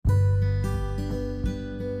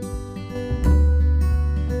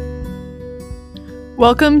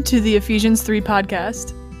Welcome to the Ephesians 3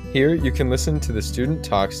 podcast. Here you can listen to the student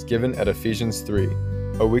talks given at Ephesians 3,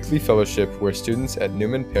 a weekly fellowship where students at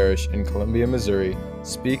Newman Parish in Columbia, Missouri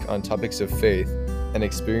speak on topics of faith and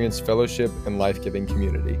experience fellowship and life-giving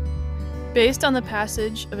community. Based on the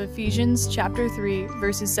passage of Ephesians chapter 3,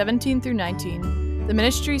 verses 17 through 19, the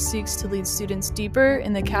ministry seeks to lead students deeper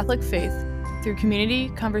in the Catholic faith through community,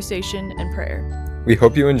 conversation, and prayer. We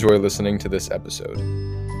hope you enjoy listening to this episode.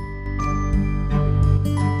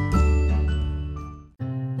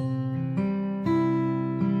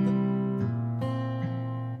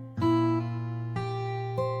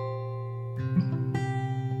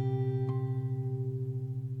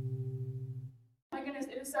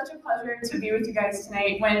 It is such a pleasure to be with you guys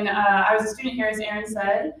tonight. When I was a student here, as Aaron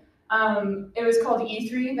said, it was called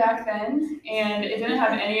E3 back then, and it didn't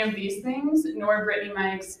have any of these things, nor Brittany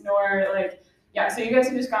mics, nor so you guys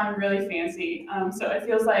have just gone really fancy. So it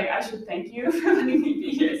feels like I should thank you for letting me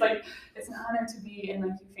be here. It's an honor to be in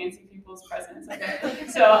you fancy people's presence. Okay.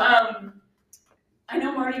 So I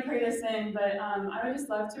know Marty prayed us in, but I would just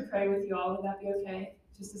love to pray with you all. Would that be okay?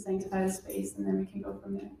 Just to sanctify the space, and then we can go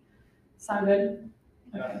from there. Sound good?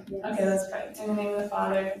 Okay. Yes. Okay, let's pray. In the name of the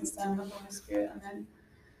Father, and the Son, and the Holy Spirit. Amen.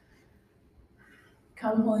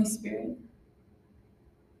 Come, Holy Spirit.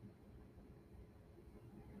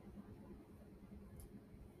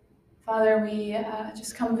 Father, we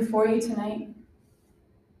just come before you tonight.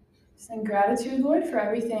 Just in gratitude, Lord, for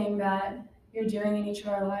everything that you're doing in each of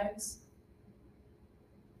our lives.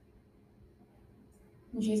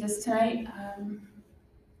 And Jesus, tonight,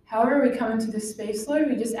 however we come into this space, Lord,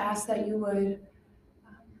 we just ask that you would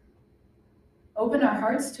open our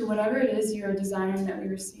hearts to whatever it is you are desiring that we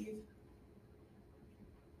receive.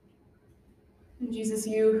 And Jesus,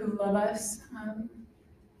 you who love us,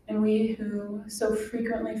 and we who so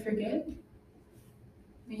frequently forget,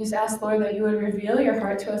 we just ask, Lord, that you would reveal your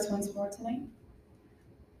heart to us once more tonight,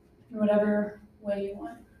 in whatever way you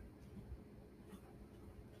want.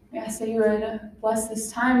 We ask that you would bless this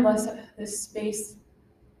time, bless this space,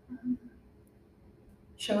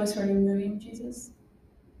 show us where you're moving, Jesus.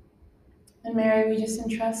 And Mary, we just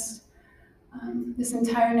entrust this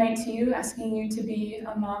entire night to you, asking you to be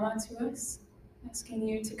a mama to us, asking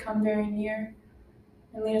you to come very near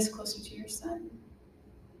and lead us closer to your Son.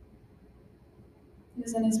 It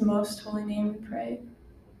is in his most holy name we pray.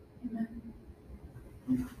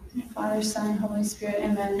 Amen. Father, Son, Holy Spirit,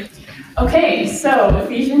 amen. Okay, so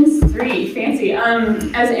Ephesians 3, fancy.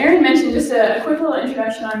 As Aaron mentioned, just a quick little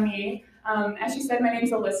introduction on me. As she said, my name's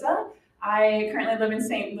Alyssa. I currently live in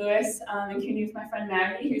St. Louis and can use my friend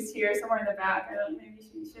Maggie, who's here somewhere in the back. Maybe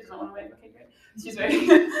she doesn't want to wait. Okay, good. She's ready.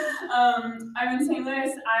 I'm in St.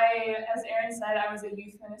 Louis. As Aaron said, I was a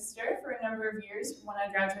youth minister for a number of years when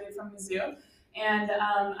I graduated from Mizzou. And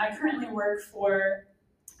I currently work for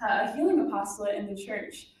a healing apostolate in the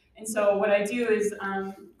church. And so what I do is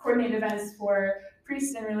coordinate events for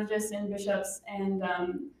priests and religious and bishops and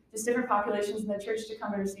just different populations in the church to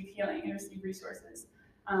come and receive healing and receive resources.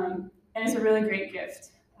 And it's a really great gift.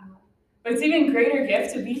 But it's an even greater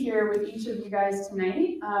gift to be here with each of you guys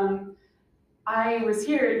tonight. I was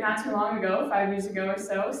here not too long ago, 5 years ago or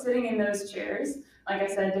so, sitting in those chairs. Like I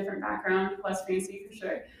said, different background, less fancy for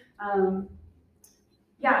sure.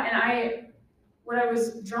 What I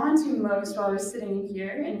was drawn to most while I was sitting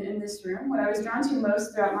here in this room, what I was drawn to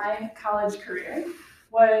most throughout my college career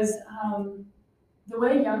was the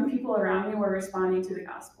way young people around me were responding to the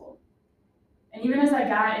gospel. And even as I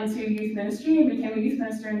got into youth ministry and became a youth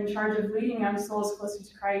minister and in charge of leading young souls closer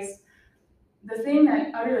to Christ, the thing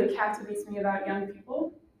that utterly captivates me about young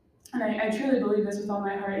people, and I truly believe this with all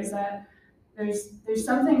my heart, is that there's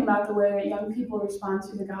something about the way that young people respond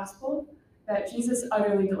to the gospel that Jesus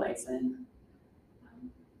utterly delights in.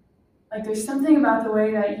 There's something about the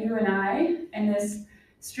way that you and I, and this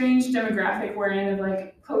strange demographic we're in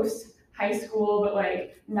of post high school,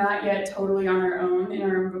 but not yet totally on our own in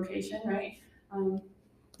our own vocation, right?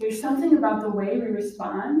 There's something about the way we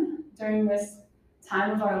respond during this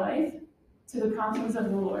time of our life to the promptings of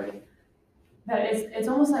the Lord that it's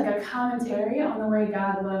almost like a commentary on the way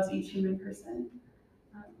God loves each human person.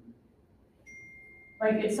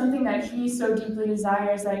 It's something that he so deeply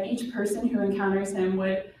desires that each person who encounters him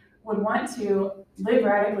would want to live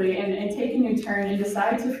radically and take a new turn and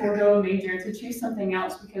decide to forego a major, to choose something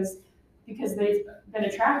else because they've been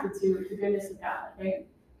attracted to the goodness of God, right?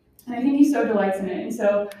 And I think he so delights in it. And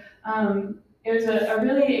so it was a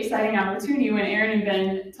really exciting opportunity when Aaron and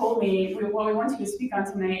Ben told me, what we want you to speak on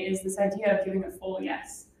tonight is this idea of giving a full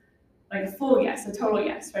yes. A full yes, a total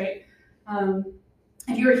yes, right?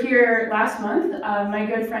 If you were here last month, my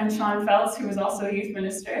good friend Sean Feltz, who was also a youth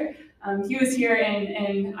minister, He was here,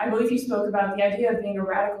 and I believe he spoke about the idea of being a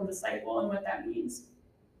radical disciple and what that means,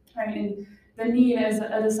 right? And the need as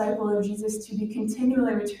a disciple of Jesus to be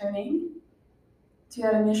continually returning to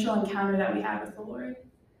that initial encounter that we have with the Lord.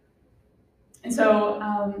 And so,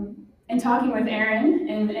 in talking with Aaron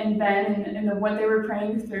and Ben and what they were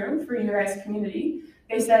praying through for you guys' community,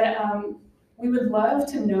 they said, we would love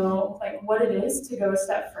to know like what it is to go a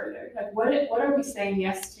step further. Like what are we saying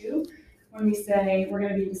yes to when we say we're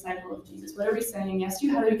going to be a disciple of Jesus? What are we saying yes to?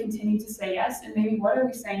 How do we continue to say yes? And maybe what are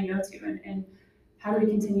we saying no to? And how do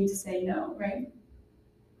we continue to say no, right?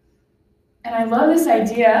 And I love this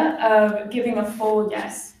idea of giving a full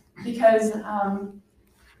yes, because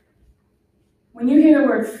when you hear the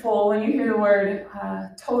word full, when you hear the word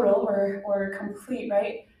total or complete,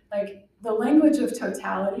 right? Like the language of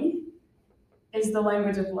totality is the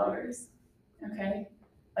language of lovers, okay?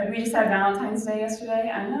 Like we just had Valentine's Day yesterday.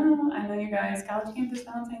 I know you guys, college campus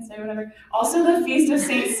Valentine's Day, whatever. Also the feast of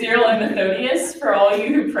St. Cyril and Methodius for all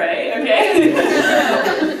you who pray,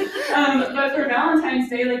 okay? But for Valentine's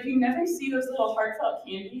Day, like you never see those little heartfelt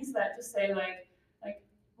candies that just say like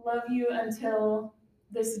love you until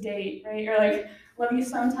this date, right? Or like love you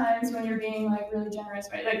sometimes when you're being like really generous,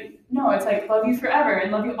 right? Like no, it's like love you forever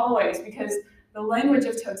and love you always, because the language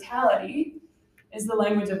of totality is the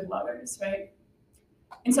language of lovers, right?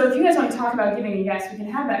 And so if you guys want to talk about giving a yes, we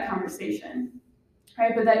can have that conversation,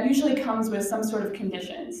 right? But that usually comes with some sort of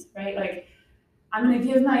conditions, right? Like I'm going to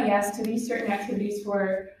give my yes to these certain activities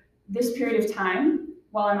for this period of time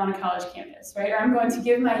while I'm on a college campus, right? Or I'm going to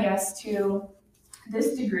give my yes to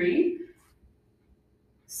this degree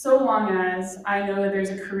so long as I know that there's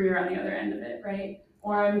a career on the other end of it, right?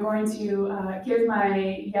 Or I'm going to give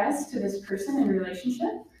my yes to this person in a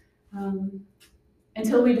relationship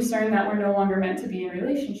until we discern that we're no longer meant to be in a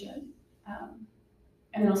relationship.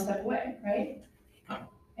 And then I'll step away, right?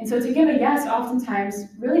 And so to give a yes oftentimes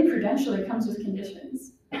really prudentially comes with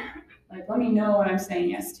conditions. Like, let me know what I'm saying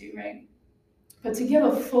yes to, right? But to give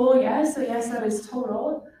a full yes, a yes that is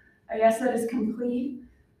total, a yes that is complete,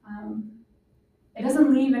 it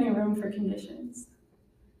doesn't leave any room for conditions.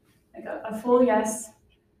 Like a full yes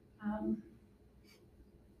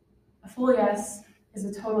is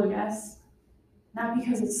a total yes, not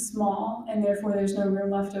because it's small and therefore there's no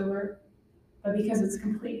room left over, but because it's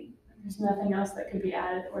complete. There's nothing else that could be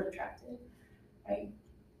added or detracted, right?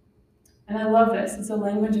 And I love this. It's a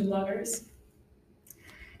language of lovers.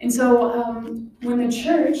 And so when the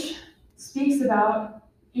church speaks about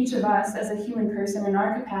each of us as a human person and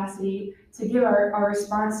our capacity to give our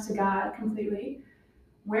response to God completely,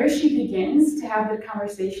 where she begins to have the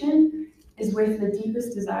conversation is with the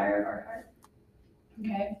deepest desire of our heart.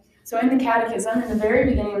 Okay? So in the Catechism, in the very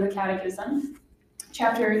beginning of the Catechism,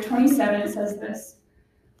 chapter 27, it says this: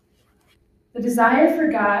 the desire for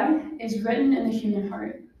God is written in the human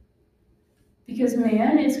heart, because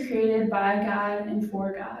man is created by God and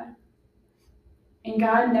for God, and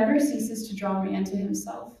God never ceases to draw man to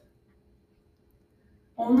himself.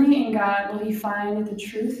 Only in God will he find the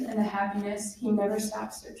truth and the happiness he never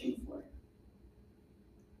stops searching for.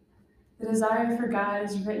 The desire for God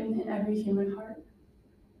is written in every human heart.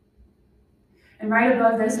 And right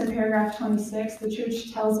above this, in paragraph 26, the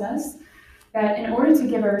church tells us that in order to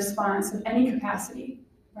give a response of any capacity,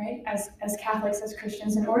 right, as Catholics, as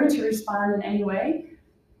Christians, in order to respond in any way,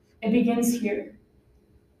 it begins here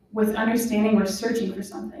with understanding we're searching for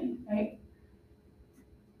something, right?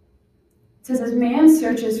 It says, as man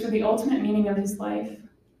searches for the ultimate meaning of his life,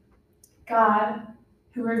 God,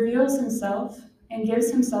 who reveals himself and gives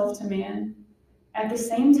himself to man, at the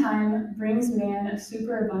same time brings man a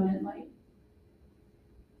superabundant light.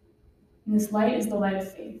 And this light is the light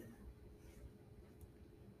of faith.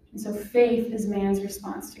 And so faith is man's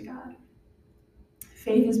response to God.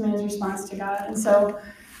 Faith is man's response to God. And so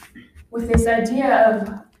with this idea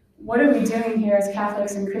of what are we doing here as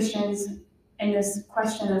Catholics and Christians in this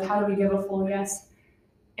question of how do we give a full yes,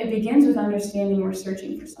 it begins with understanding we're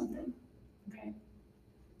searching for something. Okay.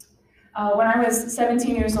 When I was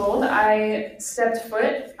 17 years old, I stepped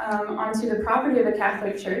foot onto the property of a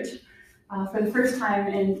Catholic church for the first time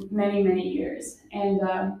in many, many years. And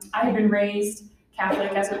I had been raised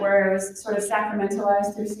Catholic, as it were. I was sort of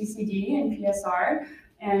sacramentalized through CCD and PSR.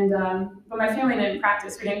 And but my family didn't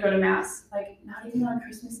practice. We didn't go to Mass, like not even on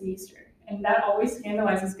Christmas and Easter. And that always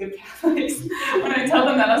scandalizes good Catholics. When I tell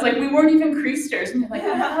them that, I was like, we weren't even Creasters. And they're like,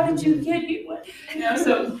 how did you get it?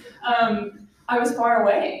 So I was far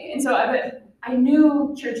away. And so I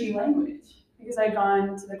knew churchy language because I'd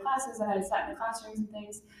gone to the classes, I had sat in the classrooms and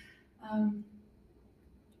things.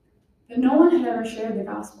 But no one had ever shared the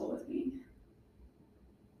gospel with me.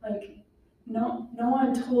 Like, no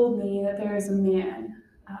one told me that there is a man,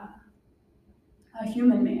 a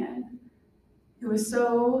human man, who was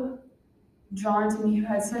so drawn to me, who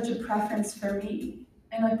had such a preference for me,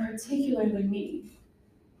 and like particularly me.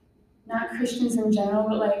 Not Christians in general,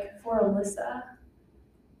 but like for Alyssa.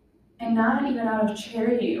 And not even out of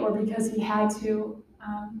charity or because he had to,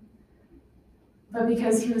 but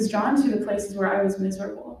because he was drawn to the places where I was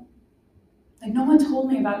miserable. Like no one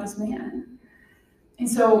told me about this man. And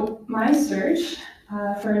so my search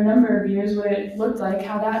for a number of years, what it looked like,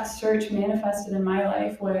 how that search manifested in my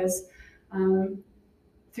life was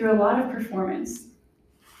through a lot of performance.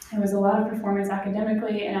 It was a lot of performance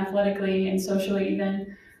academically and athletically and socially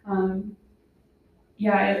even.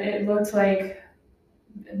 It looked like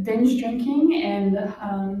binge drinking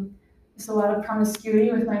and just a lot of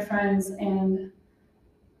promiscuity with my friends and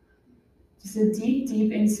just a deep,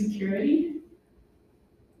 deep insecurity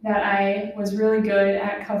that I was really good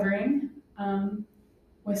at covering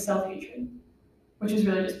with self-hatred, which is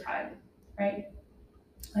really just pride, right?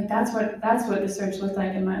 Like that's what the search looked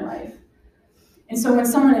like in my life. And so when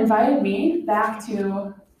someone invited me back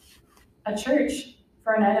to a church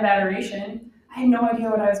for a night of adoration, I had no idea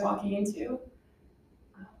what I was walking into.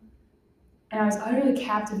 And I was utterly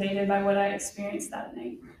captivated by what I experienced that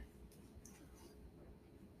night.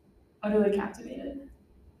 Utterly captivated.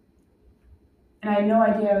 And I had no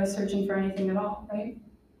idea I was searching for anything at all, right?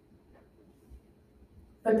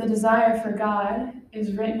 But the desire for God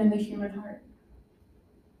is written in the human heart.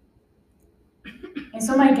 And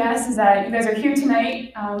so my guess is that you guys are here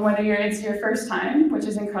tonight, whether it's your first time, which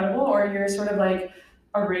is incredible, or you're sort of like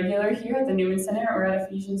a regular here at the Newman Center or at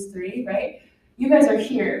Ephesians 3, right? You guys are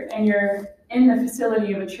here and you're in the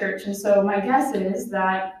facility of a church. And so my guess is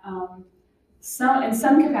that in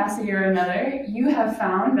some capacity or another, you have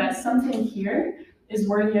found that something here is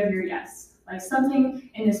worthy of your yes. Like something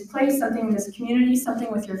in this place, something in this community,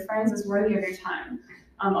 something with your friends is worthy of your time.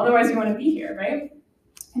 Otherwise, you want to be here, right?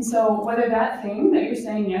 And so whether that thing that you're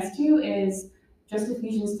saying yes to is just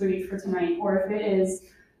Ephesians 3 for tonight, or if it is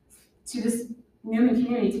to this Newman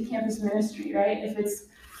community, to campus ministry, right? If it's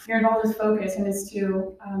you're involved with Focus and it's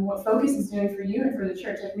to what Focus is doing for you and for the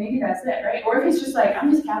church, like maybe that's it, right? Or if it's just like, I'm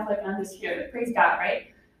just Catholic and I'm just here, like, praise God, right?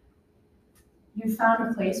 You found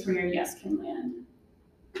a place where your yes can land.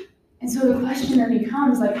 And so the question then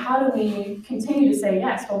becomes, like, how do we continue to say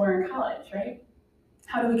yes while we're in college, right?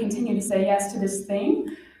 How do we continue to say yes to this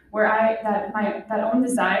thing where that own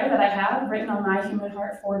desire that I have written on my human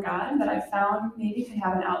heart for God that I found maybe could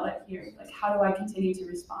have an outlet here? Like, how do I continue to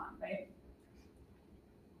respond, right?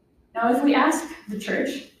 Now, if we ask the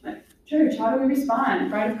church, like, church, how do we respond?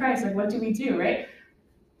 Bride of Christ, like, what do we do, right?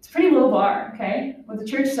 It's a pretty low bar, okay? What the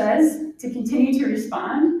church says to continue to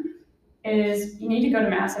respond is you need to go to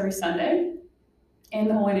Mass every Sunday in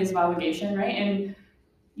the holy days of obligation, right? And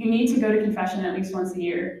you need to go to confession at least once a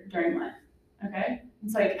year during Lent, okay?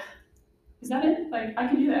 It's like, is that it? Like, I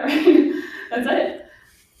can do that, right? That's it.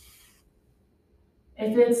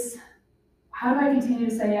 If it's, how do I continue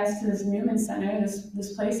to say yes to this Newman Center,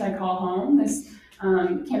 this place I call home, this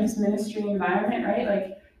campus ministry environment, right?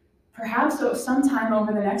 Like, perhaps sometime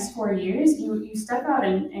over the next 4 years, you step out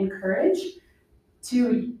in courage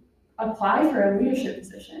to apply for a leadership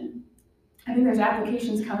position. I think there's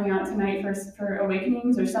applications coming out tonight for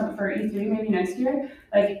Awakenings or something for E3 maybe next year.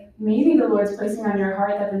 Like maybe the Lord's placing on your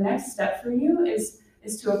heart that the next step for you is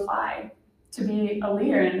to apply to be a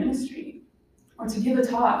leader in ministry, or to give a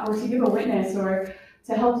talk, or to give a witness, or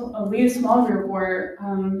to help lead a small group, or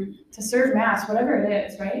to serve Mass, whatever it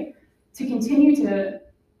is, right? To continue to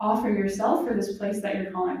offer yourself for this place that you're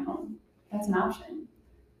calling home. That's an option.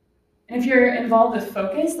 And if you're involved with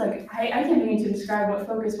Focus, like I can't begin to describe what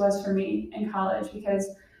Focus was for me in college, because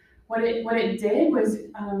what it did was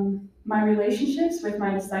my relationships with my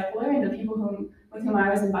discipler and the people with whom I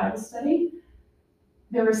was in Bible study,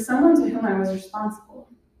 there was someone to whom I was responsible.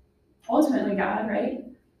 Ultimately God, right?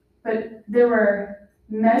 But there were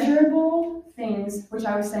measurable things which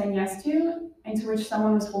I was saying yes to, and to which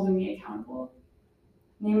someone was holding me accountable,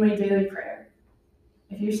 namely daily prayer.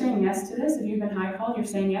 If you're saying yes to this, if you've been high called, you're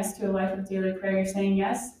saying yes to a life of daily prayer, you're saying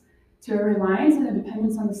yes to a reliance and a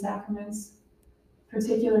dependence on the sacraments,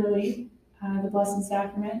 particularly the Blessed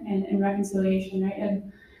Sacrament and reconciliation, right?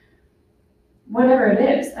 And whatever it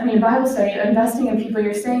is. I mean, Bible study, investing in people,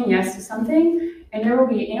 you're saying yes to something, and there will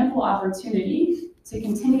be ample opportunity to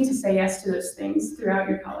continue to say yes to those things throughout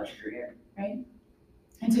your college career, right?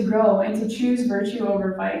 And to grow and to choose virtue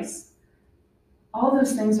over vice. All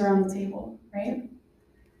those things are on the table, right?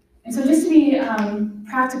 And so just to be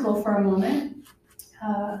practical for a moment,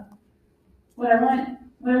 what I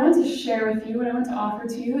want to share with you, what I want to offer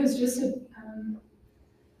to you is just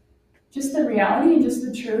just the reality and just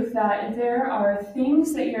the truth that if there are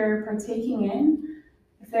things that you're partaking in,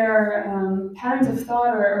 if there are patterns of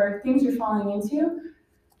thought or things you're falling into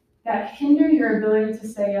that hinder your ability to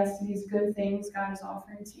say yes to these good things God is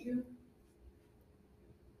offering to you,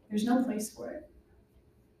 there's no place for it.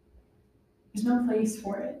 There's no place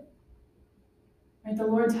for it. Right? The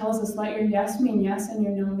Lord tells us, let your yes mean yes and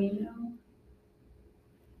your no mean no.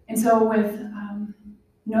 And so with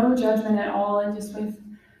no judgment at all, and just with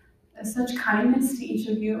such kindness to each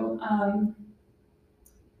of you,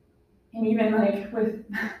 and even like with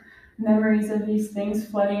memories of these things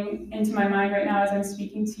flooding into my mind right now as I'm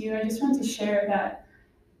speaking to you, I just want to share that,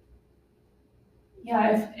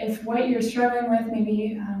 yeah, if what you're struggling with,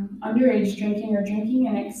 maybe underage drinking or drinking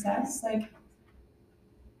in excess, like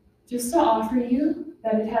just to offer you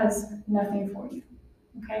that it has nothing for you,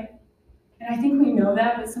 okay? And I think we know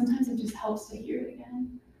that, but sometimes it just helps to hear it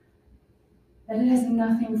again. That it has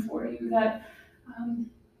nothing for you, that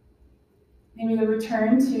maybe the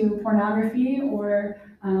return to pornography or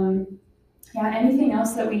anything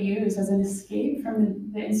else that we use as an escape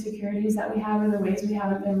from the insecurities that we have or the ways we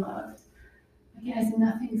haven't been loved. Like it has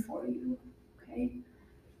nothing for you, okay?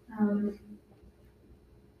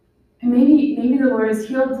 And maybe the Lord has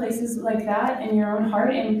healed places like that in your own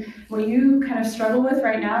heart, and what you kind of struggle with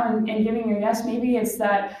right now and giving your yes, maybe it's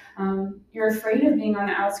that you're afraid of being on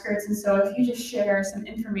the outskirts, and so if you just share some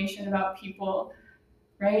information about people,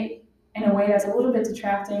 right, in a way that's a little bit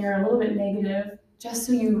detracting or a little bit negative, just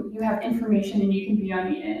so you have information and you can be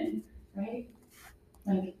on the in, right?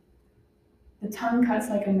 Like, the tongue cuts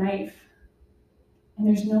like a knife, and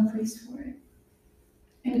there's no place for it.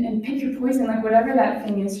 And pick your poison, like whatever that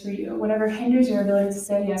thing is for you, whatever hinders your ability to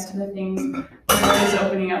say yes to the things the Lord is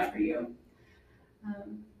opening up for you.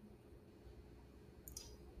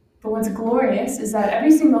 But what's glorious is that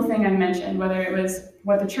every single thing I mentioned, whether it was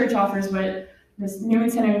what the church offers, what this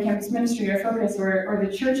Newman Center and campus ministry or focus, or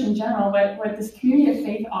the church in general, what this community of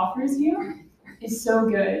faith offers you is so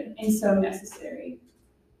good and so necessary.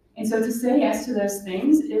 And so to say yes to those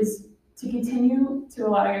things is to continue to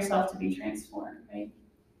allow yourself to be transformed, right?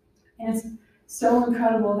 And it's so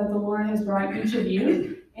incredible that the Lord has brought each of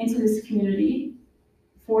you into this community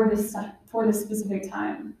for this specific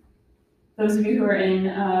time. Those of you who are in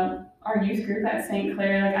our youth group at St.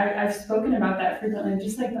 Clair, like I've spoken about that frequently,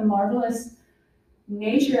 just like the marvelous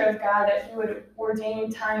nature of God, that He would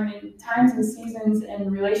ordain times and seasons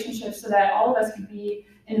and relationships so that all of us could be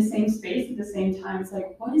in the same space at the same time. It's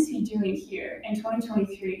like, what is He doing here in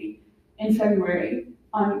 2023 in February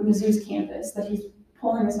on Mizzou's campus that He's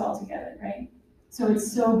pulling us all together, right? So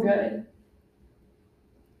it's so good.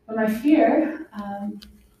 But my fear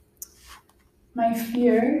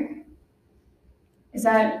is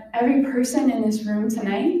that every person in this room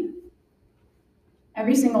tonight,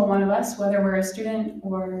 every single one of us, whether we're a student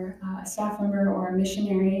or a staff member or a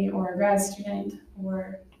missionary or a grad student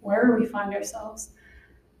or wherever we find ourselves,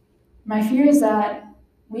 my fear is that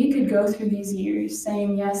we could go through these years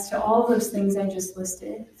saying yes to all those things I just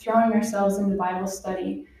listed, throwing ourselves into Bible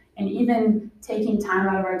study, and even taking time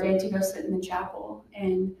out of our day to go sit in the chapel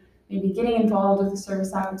and maybe getting involved with a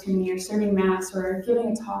service opportunity or serving Mass or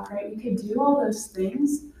giving a talk, right? We could do all those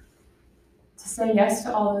things, to say yes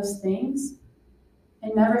to all those things,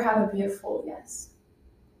 and never have it be a full yes.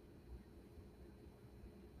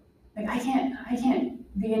 Like I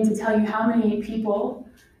can't begin to tell you how many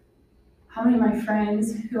of my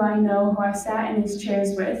friends who I know, who I sat in these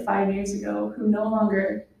chairs with 5 years ago, who no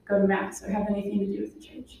longer go to Mass or have anything to do with the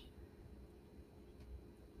church.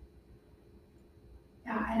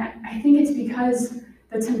 Yeah, and I think it's because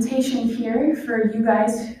the temptation here for you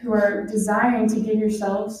guys who are desiring to give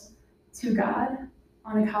yourselves to God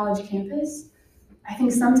on a college campus, I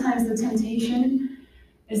think sometimes the temptation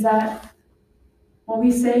is that what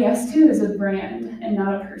we say yes to is a brand and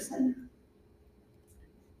not a person.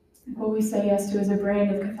 What we say yes to is a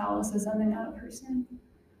brand of Catholicism and not a person.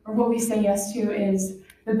 Or what we say yes to is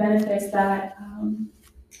the benefits that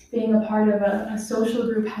being a part of a social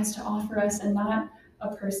group has to offer us and not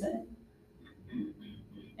a person.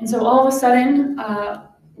 And so all of a sudden,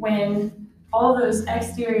 when all those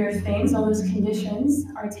exterior things, all those conditions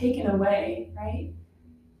are taken away, right?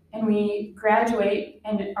 And we graduate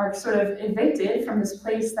and are sort of evicted from this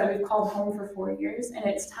place that we've called home for 4 years, and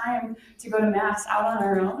it's time to go to Mass out on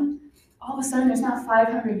our own, all of a sudden there's not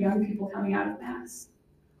 500 young people coming out of Mass.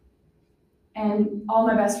 And all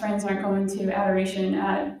my best friends aren't going to adoration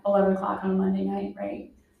at 11 o'clock on a Monday night,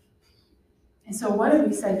 right? And so what have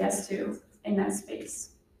we said yes to in that space?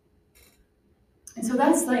 And so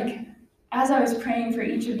that's like, as I was praying for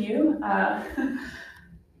each of you,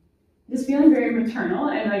 just feeling very maternal,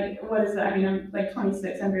 and like, what is that? I mean, I'm like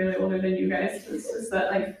 26, I'm barely older than you guys. It's just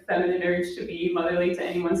that like feminine urge to be motherly to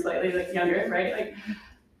anyone slightly like younger, right? Like,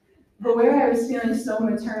 but where I was feeling so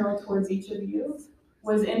maternal towards each of you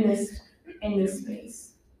was in this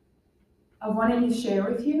space of wanting to share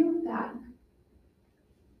with you that,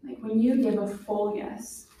 like, when you give a full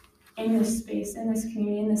yes in this space, in this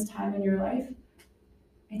community, in this time in your life,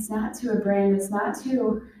 it's not to a brand, it's not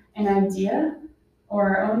to an idea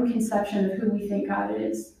or our own conception of who we think God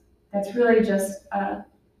is. That's really just a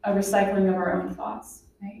recycling of our own thoughts,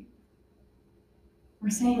 right? We're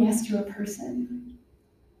saying yes to a person.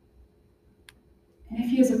 And if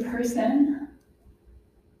he is a person,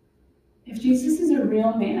 if Jesus is a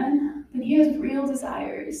real man, then he has real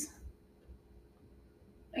desires.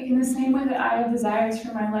 Like, in the same way that I have desires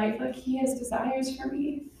for my life, like, he has desires for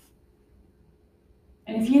me.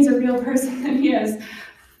 And if he is a real person, then he has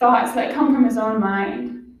thoughts that come from his own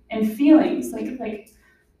mind and feelings. Like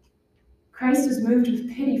Christ is moved with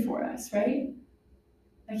pity for us, right?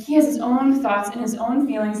 Like, he has his own thoughts and his own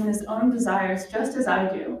feelings and his own desires, just as I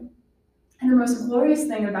do. And the most glorious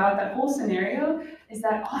thing about that whole scenario is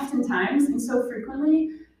that oftentimes, and so frequently,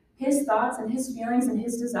 his thoughts and his feelings and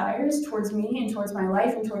his desires towards me and towards my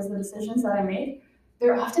life and towards the decisions that I make,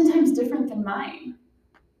 they're oftentimes different than mine.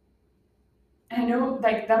 And I know,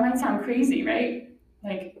 like, that might sound crazy, right?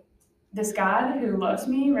 Like, this God who loves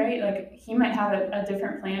me, right? Like, he might have a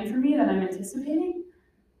different plan for me than I'm anticipating.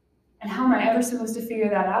 And how am I ever supposed to figure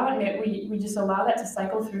that out? And we just allow that to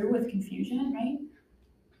cycle through with confusion, right?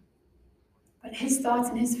 But his thoughts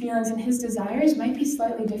and his feelings and his desires might be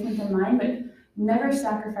slightly different than mine, but never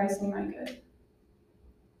sacrificing my good.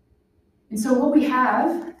 And so what we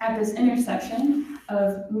have at this intersection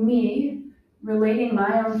of me relating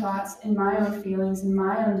my own thoughts and my own feelings and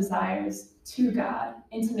my own desires to God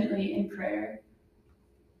intimately in prayer,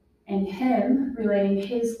 and him relating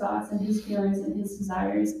his thoughts and his feelings and his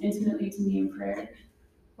desires intimately to me in prayer,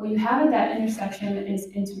 what you have at that intersection is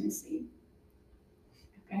intimacy.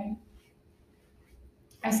 Okay?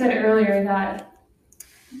 I said earlier that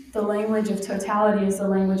the language of totality is the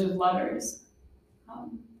language of lovers.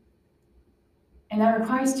 And that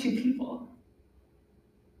requires two people.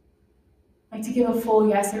 Like, to give a full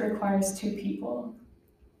yes, it requires two people.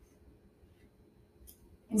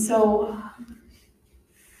 And so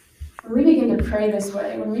when we begin to pray this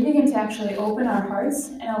way, when we begin to actually open our hearts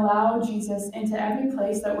and allow Jesus into every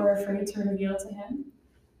place that we're afraid to reveal to him,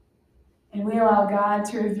 and we allow God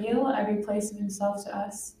to reveal every place of himself to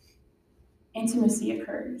us, intimacy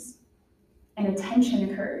occurs, and attention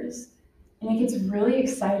occurs, and it gets really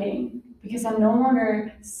exciting because I'm no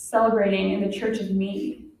longer celebrating in the church of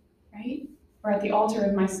me, right? Or at the altar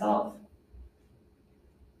of myself,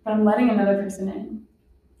 but I'm letting another person in.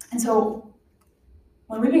 And so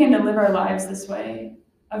when we begin to live our lives this way,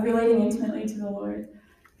 of relating intimately to the Lord,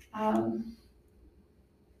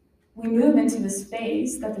 we move into the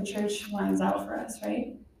space that the church lines out for us,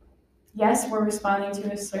 right? Yes, we're responding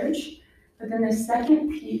to a search, but then the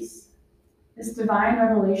second piece, this divine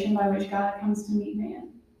revelation by which God comes to meet man.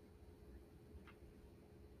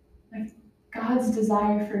 Like, God's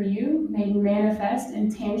desire for you made manifest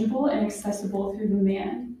and tangible and accessible through the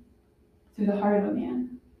man, through the heart of a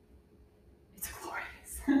man. It's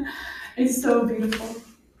glorious. It's so beautiful.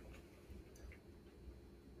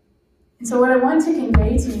 And so what I want to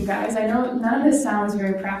convey to you guys, I know none of this sounds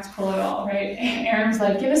very practical at all, right? Aaron was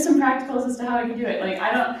like, give us some practicals as to how I can do it. Like,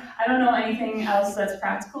 I don't know anything else that's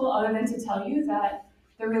practical other than to tell you that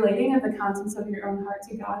the relating of the contents of your own heart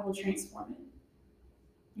to God will transform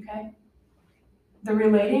it. Okay? The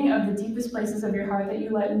relating of the deepest places of your heart that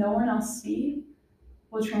you let no one else see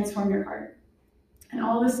will transform your heart. And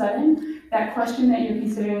all of a sudden, that question that you're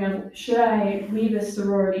considering of, should I leave this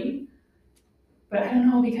sorority? But I don't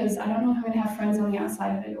know, because I don't know if I'm going to have friends on the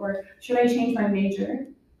outside of it. Or should I change my major?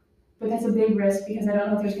 But that's a big risk because I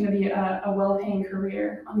don't know if there's going to be a well-paying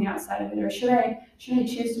career on the outside of it. Or should I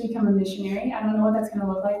choose to become a missionary? I don't know what that's going to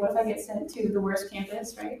look like. What if I get sent to the worst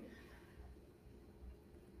campus, right?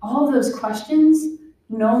 All of those questions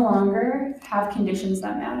no longer have conditions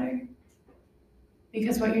that matter.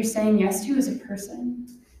 Because what you're saying yes to is a person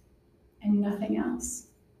and nothing else.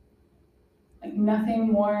 Like,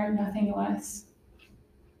 nothing more, nothing less.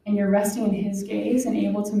 And you're resting in his gaze and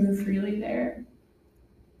able to move freely there.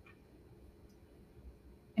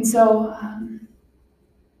 And so,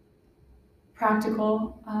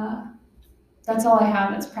 practical, that's all I have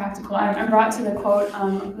that's practical. I'm brought to the quote,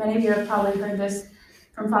 many of you have probably heard this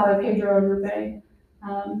from Father Pedro Rupe.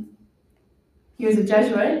 He was a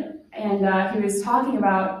Jesuit, and he was talking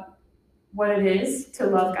about what it is to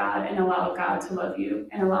love God and allow God to love you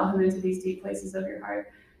and allow him into these deep places of your heart.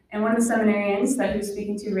 And one of the seminarians that he was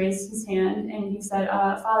speaking to raised his hand and he said,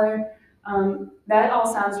 Father, that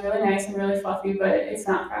all sounds really nice and really fluffy, but it's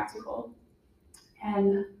not practical.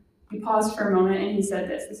 And he paused for a moment and he said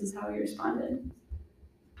this is how he responded.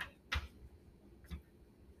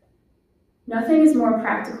 Nothing is more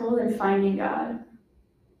practical than finding God,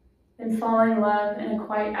 than falling in love in a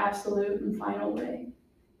quite absolute and final way.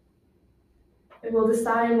 It will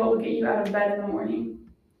decide what will get you out of bed in the morning,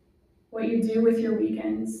 what you do with your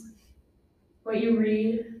weekends, what you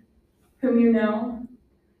read, whom you know,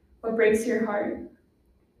 what breaks your heart,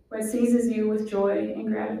 what seizes you with joy and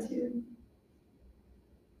gratitude.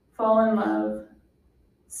 Fall in love,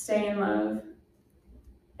 stay in love,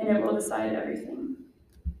 and it will decide everything.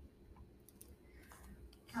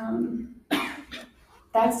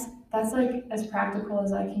 That's like as practical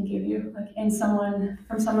as I can give you, like from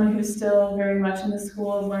someone who's still very much in the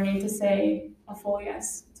school of learning to say a full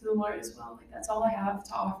yes to the Lord as well. Like that's all I have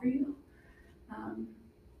to offer you.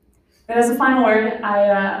 But as a final word,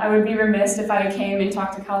 I would be remiss if I came and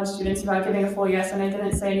talked to college students about giving a full yes and I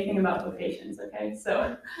didn't say anything about vocations. Okay,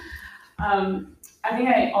 so I think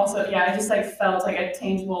I also I just like felt like a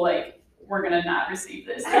tangible we're gonna not receive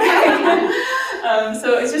this.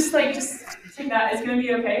 So it's just take that. It's gonna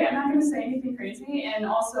be okay. I'm not gonna say anything crazy, and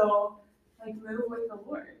also move with the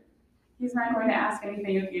Lord. He's not going to ask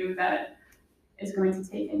anything of you that is going to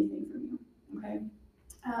take anything from you. Okay.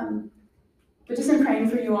 But just in praying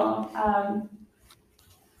for you all,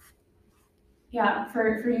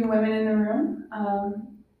 for you women in the room,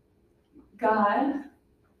 God,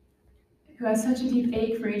 who has such a deep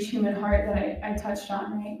ache for each human heart that I touched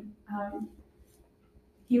on, right?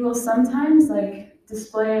 He will sometimes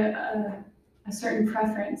display a certain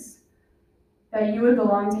preference that you would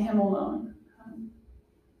belong to him alone.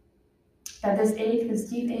 That this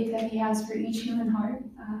deep ache that he has for each human heart,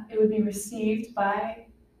 it would be received by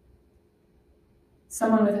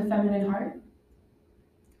someone with a feminine heart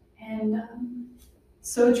and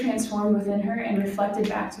so transformed within her and reflected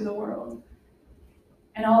back to the world.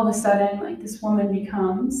 And all of a sudden, this woman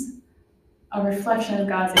becomes a reflection of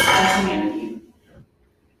God's entire humanity.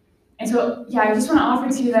 And so, I just want to offer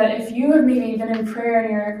to you that if you have maybe been in prayer and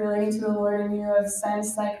you're relating to the Lord and you have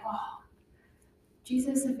sensed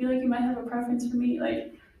Jesus, I feel like you might have a preference for me,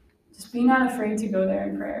 just be not afraid to go there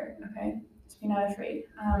in prayer, okay? Just be not afraid.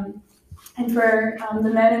 And for the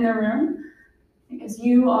men in the room, as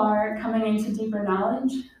you are coming into deeper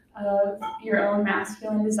knowledge of your own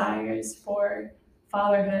masculine desires for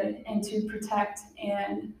fatherhood and to protect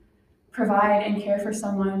and provide and care for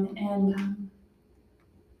someone and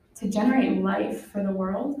to generate life for the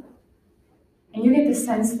world. And you get the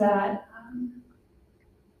sense that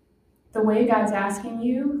the way God's asking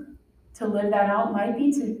you to live that out might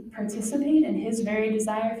be to participate in his very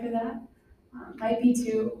desire for that, might be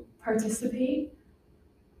to participate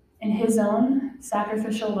in his own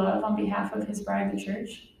sacrificial love on behalf of his bride, the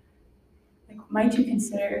church. Might you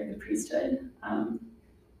consider the priesthood?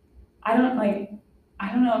 I don't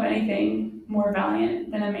know of anything more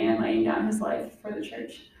valiant than a man laying down his life for the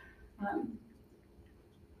church.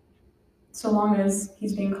 So long as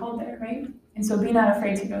he's being called there, right? And so be not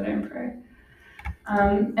afraid to go there in prayer.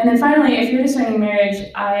 And then finally, if you're discerning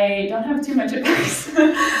marriage, I don't have too much advice.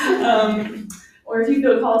 Or if you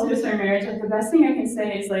feel called to discern marriage, the best thing I can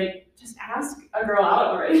say is just ask a girl out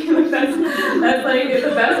already. That's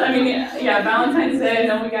the best. I mean, Valentine's Day, I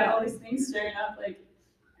know we got all these things stirring up,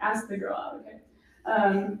 ask the girl out, okay?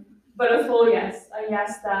 But a full yes, a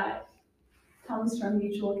yes that comes from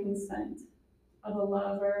mutual consent of a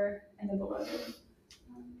lover and a beloved.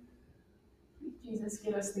 Jesus,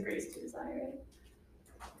 give us the grace to desire it.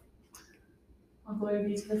 All glory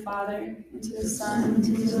be to the Father, and to the Son, and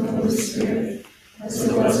to the Holy Spirit, as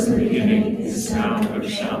it was in the beginning, is now, and ever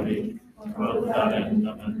shall be, world without end.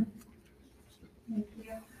 Amen. Thank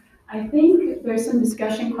you. I think there's some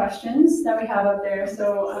discussion questions that we have up there,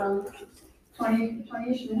 so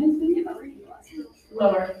 20-ish minutes, maybe?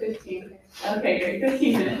 Lower, 15. Okay, great,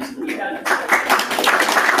 15 minutes. You got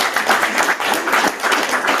it.